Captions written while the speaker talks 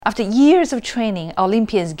After years of training,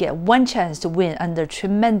 Olympians get one chance to win under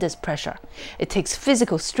tremendous pressure. It takes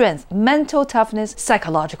physical strength, mental toughness,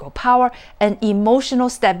 psychological power, and emotional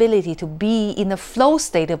stability to be in the flow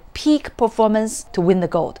state of peak performance to win the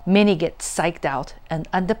gold. Many get psyched out and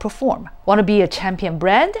underperform. Want to be a champion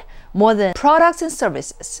brand? More than products and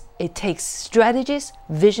services, it takes strategies,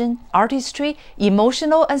 vision, artistry,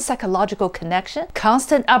 emotional and psychological connection,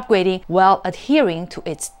 constant upgrading while adhering to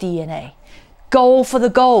its DNA. Go for the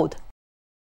gold!